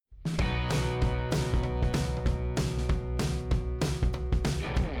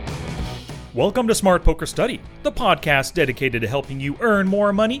Welcome to Smart Poker Study, the podcast dedicated to helping you earn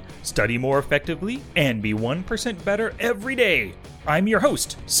more money, study more effectively, and be 1% better every day. I'm your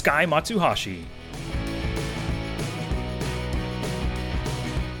host, Sky Matsuhashi.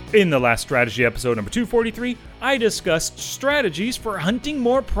 In the last strategy episode, number 243, I discussed strategies for hunting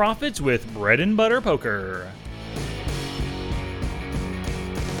more profits with bread and butter poker.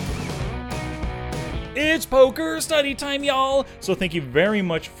 It's poker study time, y'all! So thank you very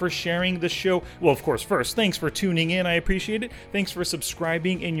much for sharing the show. Well, of course, first, thanks for tuning in. I appreciate it. Thanks for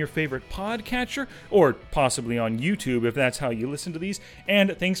subscribing in your favorite podcatcher, or possibly on YouTube if that's how you listen to these.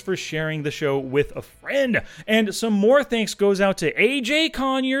 And thanks for sharing the show with a friend. And some more thanks goes out to AJ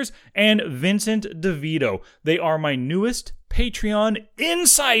Conyers and Vincent DeVito. They are my newest Patreon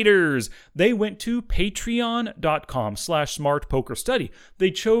insiders. They went to patreon.com/smartpokerstudy.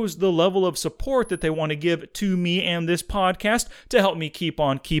 They chose the level of support that they want to give to me and this podcast to help me keep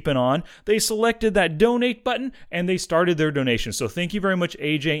on keeping on. They selected that donate button and they started their donation. So thank you very much,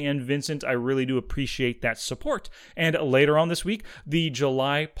 AJ and Vincent. I really do appreciate that support. And later on this week, the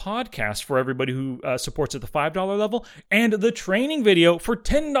July podcast for everybody who supports at the $5 level, and the training video for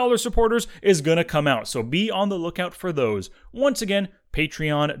 $10 supporters is going to come out. So be on the lookout for those. Once again,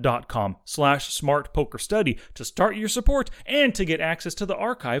 patreon.com/smartpokerstudy to start your support and to get access to the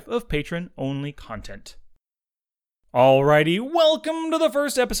archive of patron-only content. Alrighty, welcome to the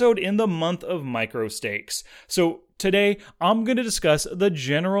first episode in the month of micro stakes. So today, I'm going to discuss the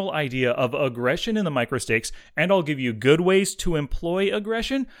general idea of aggression in the micro stakes, and I'll give you good ways to employ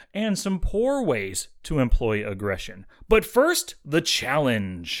aggression and some poor ways to employ aggression. But first, the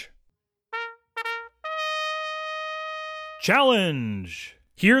challenge. Challenge!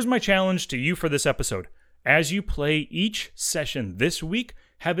 Here's my challenge to you for this episode. As you play each session this week,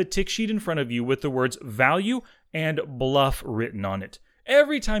 have a tick sheet in front of you with the words value and bluff written on it.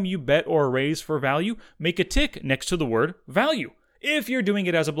 Every time you bet or raise for value, make a tick next to the word value. If you're doing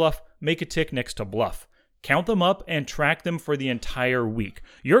it as a bluff, make a tick next to bluff. Count them up and track them for the entire week.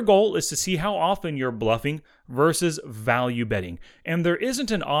 Your goal is to see how often you're bluffing versus value betting. And there isn't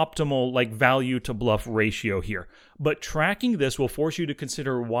an optimal value to bluff ratio here. But tracking this will force you to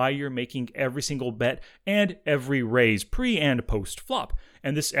consider why you're making every single bet and every raise pre and post flop.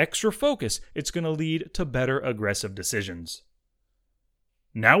 And this extra focus, it's going to lead to better aggressive decisions.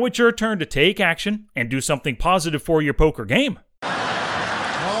 Now it's your turn to take action and do something positive for your poker game.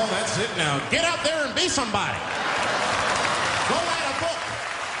 Oh, that's it now. Get out there and be somebody. Go write a book.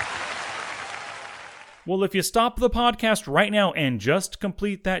 Well, if you stop the podcast right now and just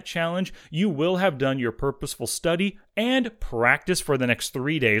complete that challenge, you will have done your purposeful study and practice for the next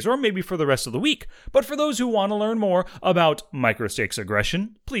 3 days, or maybe for the rest of the week. But for those who want to learn more about microstakes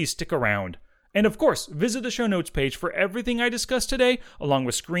aggression, please stick around. And of course, visit the show notes page for everything I discussed today, along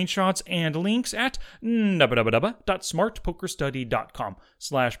with screenshots and links at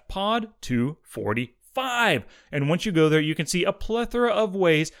www.smartpokerstudy.com/pod245. And once you go there, you can see a plethora of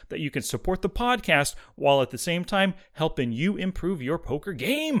ways that you can support the podcast while at the same time helping you improve your poker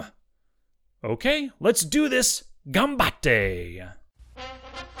game. Okay, let's do this. Gambate!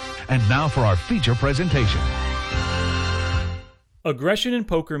 And now for our feature presentation. Aggression in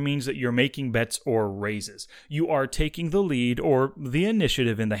poker means that you're making bets or raises. You are taking the lead or the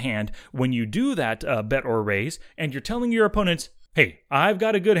initiative in the hand when you do that bet or raise, and you're telling your opponents, hey, I've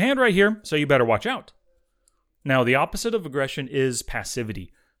got a good hand right here, so you better watch out. Now, the opposite of aggression is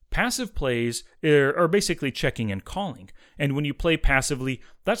passivity. Passive plays are basically checking and calling. And when you play passively,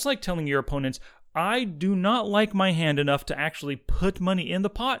 that's like telling your opponents, I do not like my hand enough to actually put money in the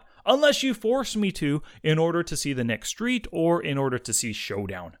pot unless you force me to in order to see the next street or in order to see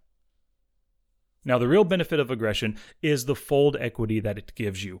showdown. Now, the real benefit of aggression is the fold equity that it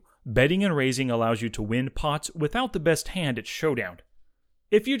gives you. Betting and raising allows you to win pots without the best hand at showdown.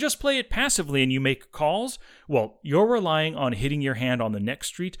 If you just play it passively and you make calls, well, you're relying on hitting your hand on the next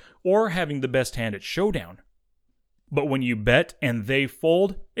street or having the best hand at showdown. But when you bet and they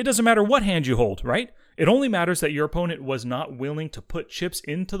fold, it doesn't matter what hand you hold, right? It only matters that your opponent was not willing to put chips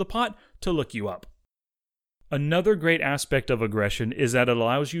into the pot to look you up. Another great aspect of aggression is that it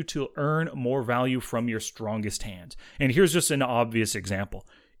allows you to earn more value from your strongest hands. And here's just an obvious example.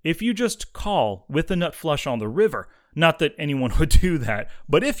 If you just call with the nut flush on the river, not that anyone would do that,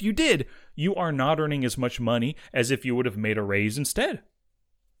 but if you did, you are not earning as much money as if you would have made a raise instead.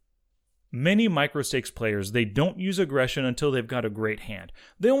 Many microstakes players, they don't use aggression until they've got a great hand.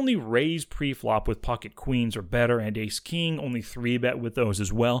 They only raise pre-flop with pocket queens or better and ace-king, only 3-bet with those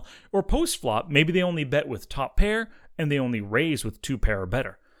as well. Or post-flop, maybe they only bet with top pair and they only raise with 2 pair or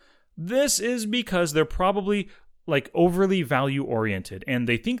better. This is because they're probably like overly value oriented, and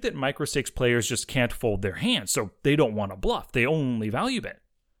they think that microstakes players just can't fold their hands, so they don't want to bluff. They only value bet.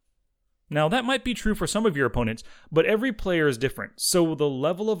 Now, that might be true for some of your opponents, but every player is different. So the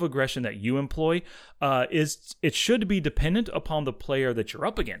level of aggression that you employ it should be dependent upon the player that you're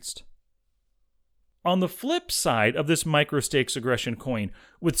up against. On the flip side of this microstakes aggression coin,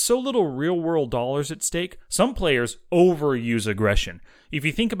 with so little real-world dollars at stake, some players overuse aggression. If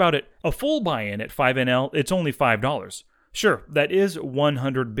you think about it, a full buy-in at 5NL, it's only $5. Sure, that is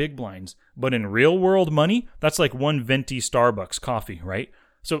 100 big blinds, but in real-world money, that's like one venti Starbucks coffee, right?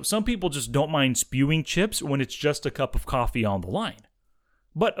 So some people just don't mind spewing chips when it's just a cup of coffee on the line.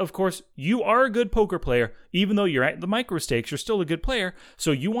 But, of course, you are a good poker player. Even though you're at the microstakes, you're still a good player,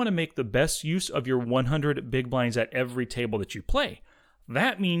 so you want to make the best use of your 100 big blinds at every table that you play.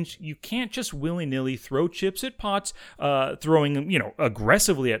 That means you can't just willy-nilly throw chips at pots, throwing,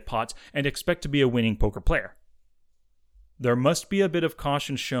 aggressively at pots, and expect to be a winning poker player. There must be a bit of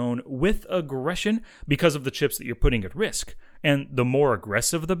caution shown with aggression because of the chips that you're putting at risk. And the more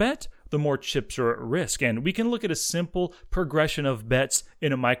aggressive the bet, the more chips are at risk. And we can look at a simple progression of bets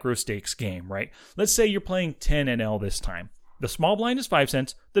in a micro-stakes game, right? Let's say you're playing 10NL this time. The small blind is 5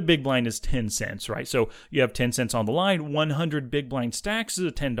 cents, the big blind is 10 cents, right? So you have 10 cents on the line, 100 big blind stacks is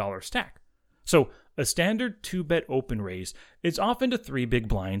a $10 stack. So a standard 2-bet open raise is often to 3 big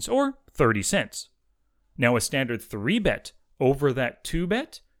blinds or 30 cents. Now a standard 3-bet over that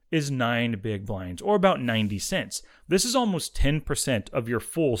 2-bet is 9 big blinds, or about 90 cents. This is almost 10% of your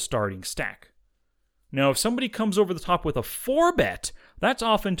full starting stack. Now, if somebody comes over the top with a 4-bet, that's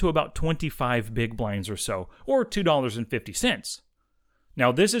often to about 25 big blinds or so, or $2.50.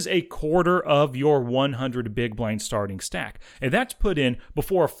 Now, this is a quarter of your 100 big blind starting stack, and that's put in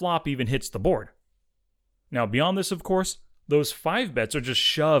before a flop even hits the board. Now, beyond this, of course, those 5 bets are just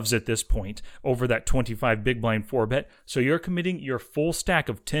shoves at this point over that 25 big blind 4-bet, so you're committing your full stack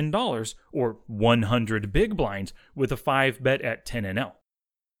of $10 or 100 big blinds with a 5-bet at 10NL.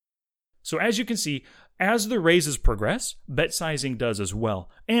 So as you can see, as the raises progress, bet sizing does as well,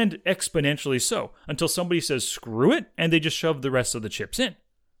 and exponentially so, until somebody says screw it and they just shove the rest of the chips in.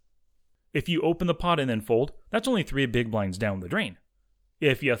 If you open the pot and then fold, that's only 3 big blinds down the drain.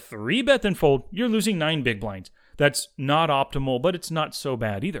 If you 3-bet then fold, you're losing 9 big blinds. That's not optimal, but it's not so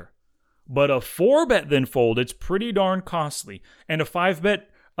bad either. But a 4-bet then fold, it's pretty darn costly. And a 5-bet,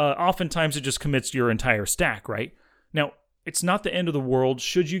 oftentimes it just commits your entire stack, right? Now, it's not the end of the world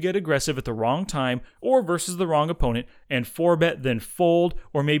should you get aggressive at the wrong time or versus the wrong opponent and 4-bet then fold,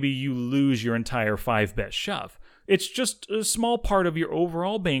 or maybe you lose your entire 5-bet shove. It's just a small part of your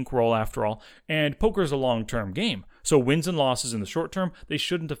overall bankroll after all, and poker's a long-term game. So wins and losses in the short term, they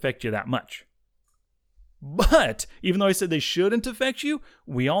shouldn't affect you that much. But, even though I said they shouldn't affect you,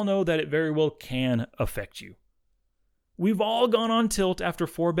 we all know that it very well can affect you. We've all gone on tilt after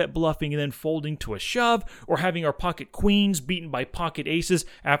 4-bet bluffing and then folding to a shove, or having our pocket queens beaten by pocket aces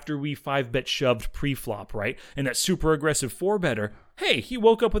after we 5-bet shoved pre-flop, right? And that super aggressive 4-better, hey, he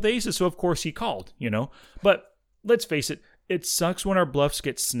woke up with aces, so of course he called, But let's face it, it sucks when our bluffs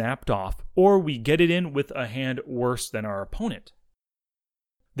get snapped off, or we get it in with a hand worse than our opponent.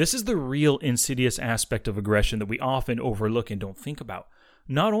 This is the real insidious aspect of aggression that we often overlook and don't think about.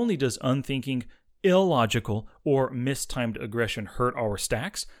 Not only does unthinking, illogical, or mistimed aggression hurt our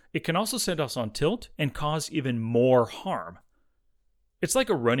stacks, it can also send us on tilt and cause even more harm. It's like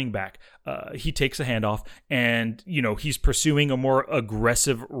a running back. He takes a handoff and, he's pursuing a more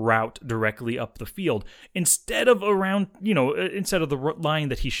aggressive route directly up the field instead of instead of the line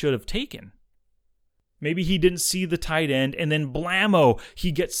that he should have taken. Maybe he didn't see the tight end, and then blammo,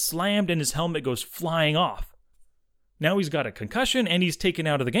 he gets slammed and his helmet goes flying off. Now he's got a concussion and he's taken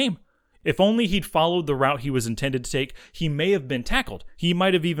out of the game. If only he'd followed the route he was intended to take, he may have been tackled. He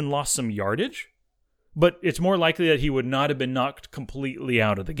might have even lost some yardage, but it's more likely that he would not have been knocked completely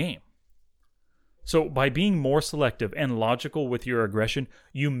out of the game. So by being more selective and logical with your aggression,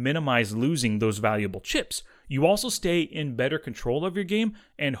 you minimize losing those valuable chips. You also stay in better control of your game,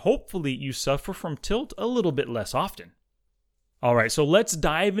 and hopefully you suffer from tilt a little bit less often. Alright, so let's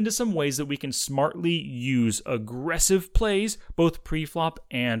dive into some ways that we can smartly use aggressive plays, both pre-flop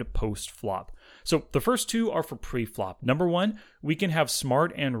and post-flop. So the first two are for pre-flop. Number 1, we can have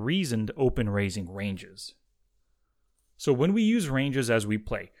smart and reasoned open raising ranges. So when we use ranges as we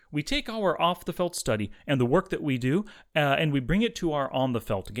play, we take our off-the-felt study and the work that we do, and we bring it to our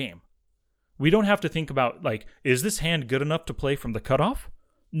on-the-felt game. We don't have to think about, is this hand good enough to play from the cutoff?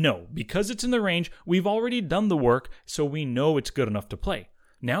 No, because it's in the range, we've already done the work, so we know it's good enough to play.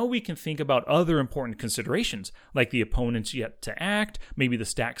 Now we can think about other important considerations, like the opponent's yet to act, maybe the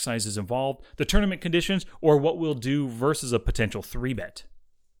stack sizes involved, the tournament conditions, or what we'll do versus a potential 3-bet.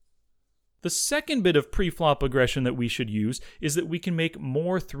 The second bit of pre-flop aggression that we should use is that we can make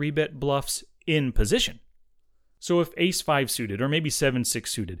more 3-bet bluffs in position. So if ace-5 suited, or maybe 7-6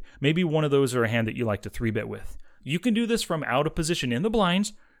 suited, maybe one of those are a hand that you like to 3-bet with. You can do this from out of position in the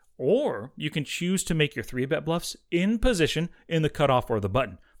blinds, or you can choose to make your 3-bet bluffs in position in the cutoff or the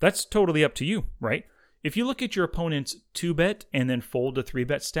button. That's totally up to you, right? If you look at your opponent's 2-bet and then fold a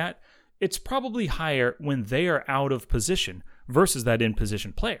 3-bet stat, it's probably higher when they are out of position versus that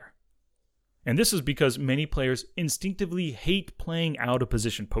in-position player. And this is because many players instinctively hate playing out of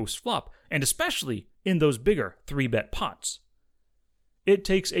position post-flop, and especially in those bigger 3-bet pots. It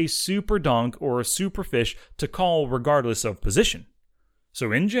takes a super donk or a super fish to call regardless of position.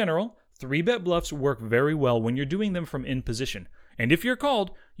 So in general, 3-bet bluffs work very well when you're doing them from in position. And if you're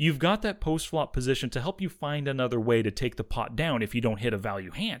called, you've got that post-flop position to help you find another way to take the pot down if you don't hit a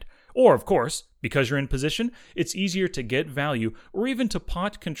value hand. Or, of course, because you're in position, it's easier to get value or even to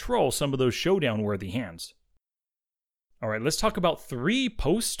pot control some of those showdown-worthy hands. All right, let's talk about 3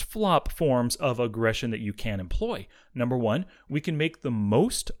 post-flop forms of aggression that you can employ. Number 1, we can make the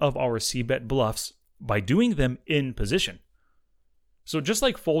most of our c-bet bluffs by doing them in position. So just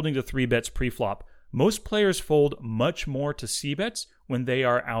like folding to 3-bets pre-flop, most players fold much more to c-bets when they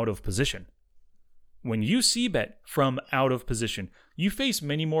are out of position. When you c-bet from out of position, you face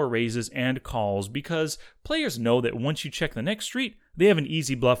many more raises and calls because players know that once you check the next street, they have an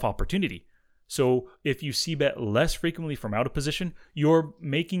easy bluff opportunity. So if you c-bet less frequently from out of position, you're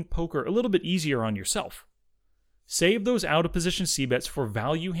making poker a little bit easier on yourself. Save those out-of-position c-bets for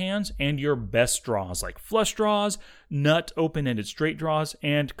value hands and your best draws like flush draws, nut open-ended straight draws,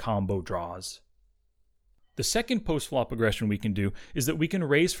 and combo draws. The second post-flop aggression we can do is that we can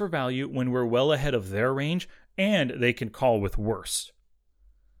raise for value when we're well ahead of their range and they can call with worse.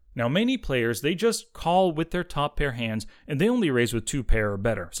 Now many players, they just call with their top pair hands and they only raise with 2 pair or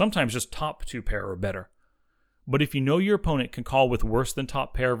better, sometimes just top 2 pair or better. But if you know your opponent can call with worse than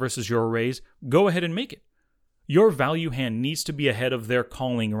top pair versus your raise, go ahead and make it. Your value hand needs to be ahead of their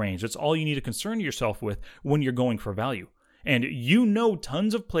calling range. That's all you need to concern yourself with when you're going for value. And you know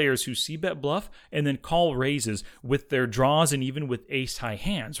tons of players who c-bet bluff and then call raises with their draws and even with ace-high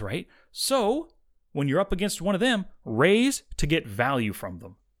hands, right? So, when you're up against one of them, raise to get value from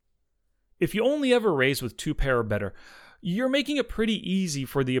them. If you only ever raise with 2 pair or better, you're making it pretty easy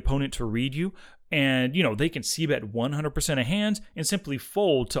for the opponent to read you, and they can c-bet 100% of hands and simply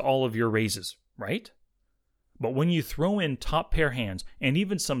fold to all of your raises, right? But when you throw in top pair hands and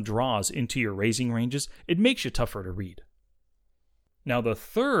even some draws into your raising ranges, it makes you tougher to read. Now the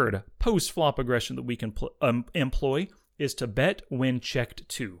third post-flop aggression that we can employ is to bet when checked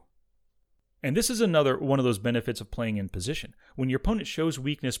to. And this is another one of those benefits of playing in position. When your opponent shows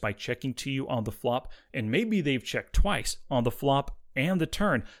weakness by checking to you on the flop, and maybe they've checked twice on the flop and the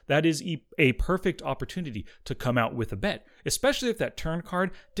turn, that is a perfect opportunity to come out with a bet, especially if that turn card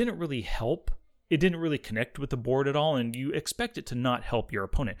didn't really help. It didn't really connect with the board at all, and you expect it to not help your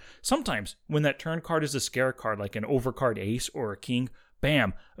opponent. Sometimes, when that turn card is a scare card, like an overcard ace or a king,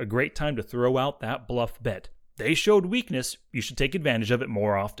 bam, a great time to throw out that bluff bet. They showed weakness, you should take advantage of it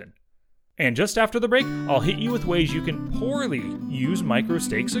more often. And just after the break, I'll hit you with ways you can poorly use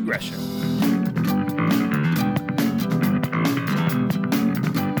micro-stakes aggression.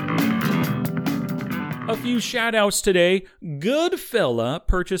 A few shout-outs today. Goodfella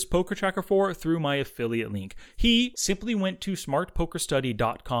purchased PokerTracker 4 through my affiliate link. He simply went to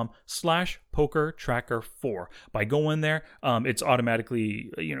smartpokerstudy.com/PokerTracker4. By going there, it's automatically,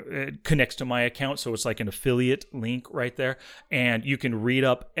 it connects to my account, so it's like an affiliate link right there, and you can read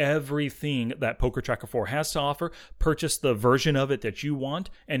up everything that PokerTracker 4 has to offer, purchase the version of it that you want,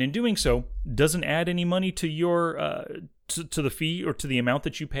 and in doing so, doesn't add any money to your to the fee or to the amount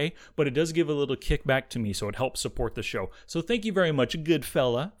that you pay, but it does give a little kickback to me, so it helps support the show. So thank you very much,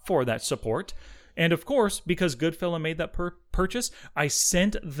 Goodfella, for that support. And of course, because Goodfella made that purchase, I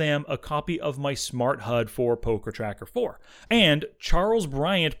sent them a copy of my Smart HUD for PokerTracker 4. And Charles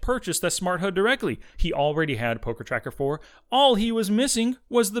Bryant purchased that Smart HUD directly. He already had PokerTracker 4. All he was missing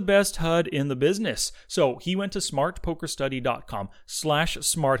was the best HUD in the business. So he went to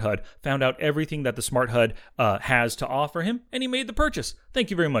smartpokerstudy.com/SmartHUD, found out everything that the Smart HUD has to offer him, and he made the purchase. Thank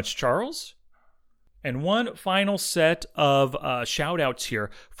you very much, Charles. And one final set of shout-outs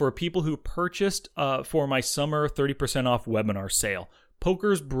here for people who purchased for my summer 30% off webinar sale.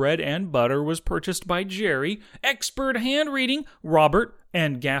 Poker's Bread and Butter was purchased by Jerry. Expert Hand Reading, Robert,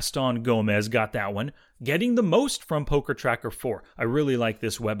 and Gaston Gomez got that one. Getting the most from Poker Tracker 4. I really like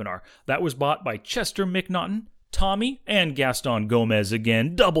this webinar. That was bought by Chester McNaughton, Tommy, and Gaston Gomez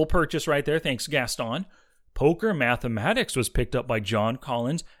again. Double purchase right there. Thanks, Gaston. Poker Mathematics was picked up by John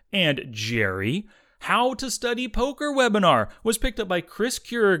Collins and Jerry. How to Study Poker webinar was picked up by Chris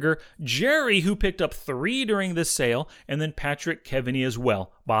Kuriger, Jerry, who picked up 3 during this sale, and then Patrick Keveney as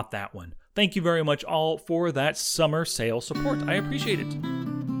well bought that one. Thank you very much all for that summer sale support. I appreciate it.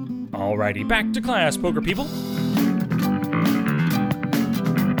 Alrighty, back to class, poker people.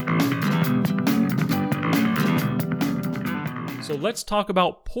 So let's talk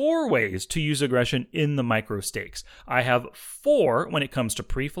about poor ways to use aggression in the micro stakes. I have 4 when it comes to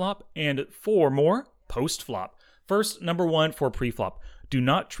pre-flop and 4 more post-flop. First, number 1 for pre-flop. Do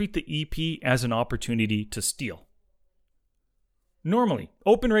not treat the EP as an opportunity to steal. Normally,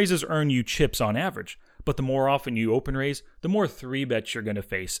 open raises earn you chips on average, but the more often you open raise, the more 3-bets you're going to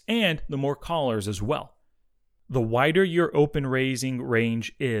face, and the more callers as well. The wider your open raising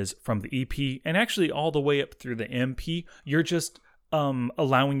range is from the EP, and actually all the way up through the MP, you're just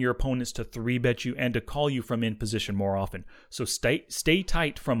allowing your opponents to 3-bet you and to call you from in position more often. So stay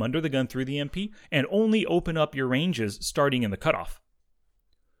tight from under the gun through the MP, and only open up your ranges starting in the cutoff.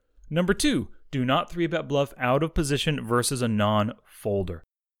 Number 2, do not 3-bet bluff out of position versus a non-folder.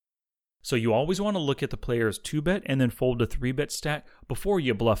 So you always want to look at the player's 2-bet and then fold to 3-bet stat before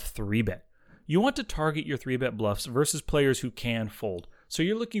you bluff 3-bet. You want to target your 3-bet bluffs versus players who can fold. So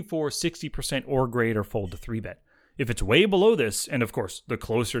you're looking for 60% or greater fold to 3-bet. If it's way below this, and of course, the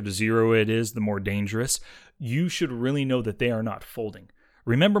closer to 0 it is, the more dangerous, you should really know that they are not folding.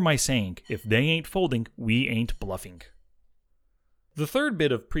 Remember my saying, if they ain't folding, we ain't bluffing. The third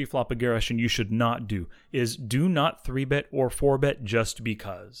bit of pre-flop aggression you should not do is do not 3-bet or 4-bet just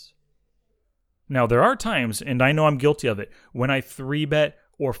because. Now, there are times, and I know I'm guilty of it, when I 3-bet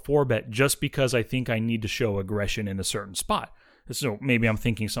or 4-bet just because I think I need to show aggression in a certain spot. So maybe I'm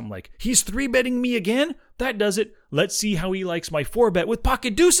thinking something like, he's 3-betting me again? That does it. Let's see how he likes my 4-bet with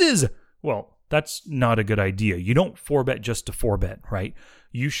pocket deuces. Well, that's not a good idea. You don't 4-bet just to 4-bet, right?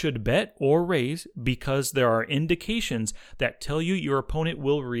 You should bet or raise because there are indications that tell you your opponent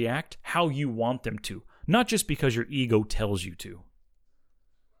will react how you want them to, not just because your ego tells you to.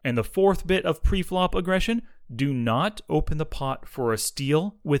 And the fourth bit of pre-flop aggression, do not open the pot for a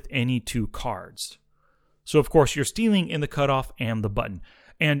steal with any 2 cards. So of course you're stealing in the cutoff and the button,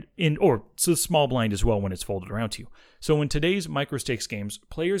 and it's a small blind as well when it's folded around to you. So in today's micro-stakes games,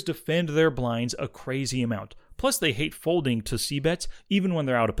 players defend their blinds a crazy amount. Plus they hate folding to c-bets even when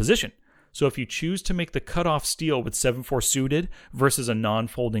they're out of position. So if you choose to make the cutoff steal with 7-4 suited versus a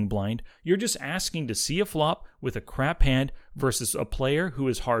non-folding blind, you're just asking to see a flop with a crap hand versus a player who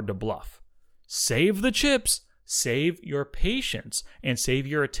is hard to bluff. Save the chips, save your patience, and save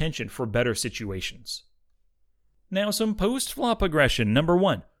your attention for better situations. Now some post-flop aggression. Number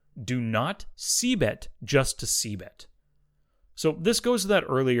 1, do not c-bet just to c-bet. So this goes to that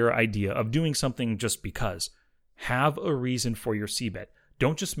earlier idea of doing something just because. Have a reason for your c-bet.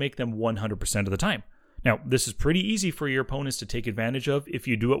 Don't just make them 100% of the time. Now, this is pretty easy for your opponents to take advantage of if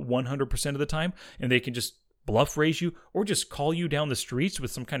you do it 100% of the time, and they can just bluff raise you or just call you down the streets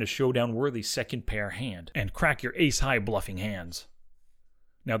with some kind of showdown-worthy second pair hand and crack your ace-high bluffing hands.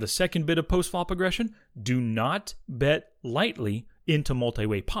 Now, the second bit of post-flop aggression, do not bet lightly into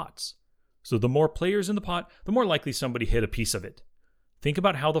multi-way pots. So the more players in the pot, the more likely somebody hit a piece of it. Think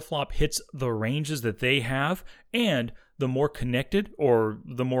about how the flop hits the ranges that they have, and the more connected or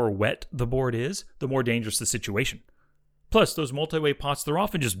the more wet the board is, the more dangerous the situation. Plus, those multi-way pots, they're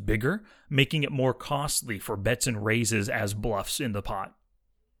often just bigger, making it more costly for bets and raises as bluffs in the pot.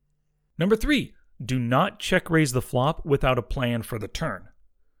 Number 3, do not check raise the flop without a plan for the turn.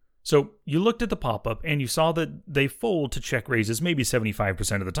 So you looked at the pop-up and you saw that they fold to check raises maybe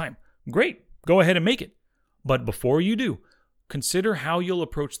 75% of the time. Great, go ahead and make it. But before you do, consider how you'll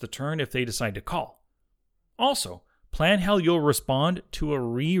approach the turn if they decide to call. Also, plan how you'll respond to a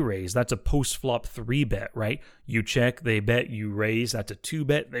re-raise. That's a post-flop 3-bet, right? You check, they bet, you raise. That's a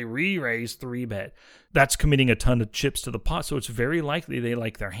 2-bet, they re-raise, 3-bet. That's committing a ton of chips to the pot, so it's very likely they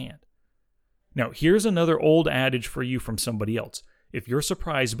like their hand. Now, here's another old adage for you from somebody else. If you're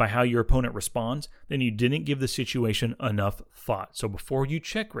surprised by how your opponent responds, then you didn't give the situation enough thought. So before you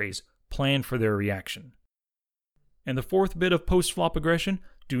check raise, plan for their reaction. And the fourth bit of post-flop aggression,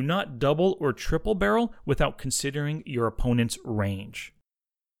 do not double or triple barrel without considering your opponent's range.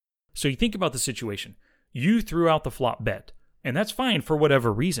 So you think about the situation. You threw out the flop bet, and that's fine for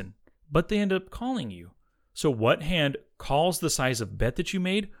whatever reason, but they end up calling you. So what hand calls the size of bet that you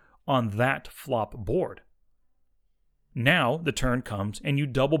made on that flop board? Now the turn comes and you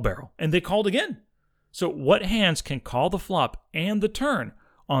double barrel, and they called again. So what hands can call the flop and the turn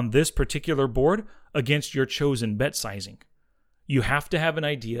on this particular board against your chosen bet sizing? You have to have an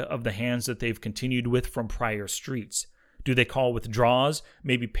idea of the hands that they've continued with from prior streets. Do they call with draws,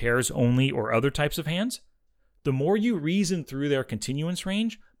 maybe pairs only, or other types of hands? The more you reason through their continuance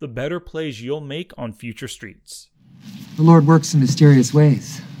range, the better plays you'll make on future streets. The Lord works in mysterious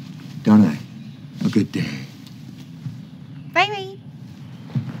ways, don't I? A good day. Bye.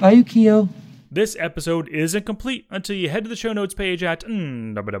 Bye, Yukio. This episode isn't complete until you head to the show notes page at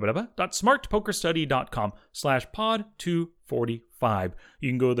www.smartpokerstudy.com/pod245. You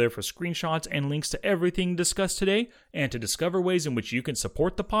can go there for screenshots and links to everything discussed today and to discover ways in which you can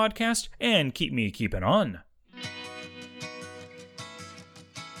support the podcast and keep me keeping on.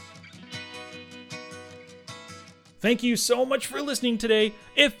 Thank you so much for listening today.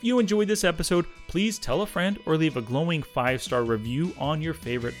 If you enjoyed this episode, please tell a friend or leave a glowing 5-star review on your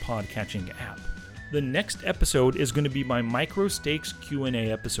favorite podcatching app. The next episode is going to be my micro stakes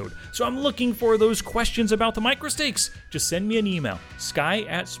Q&A episode. So I'm looking for those questions about the micro stakes. Just send me an email,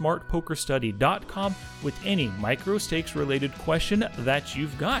 sky@smartpokerstudy.com, with any micro stakes related question that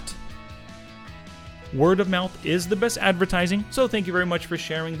you've got. Word of mouth is the best advertising, so thank you very much for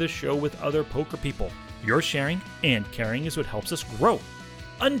sharing this show with other poker people. Your sharing and caring is what helps us grow.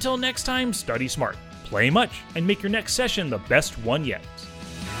 Until next time, study smart, play much, and make your next session the best one yet.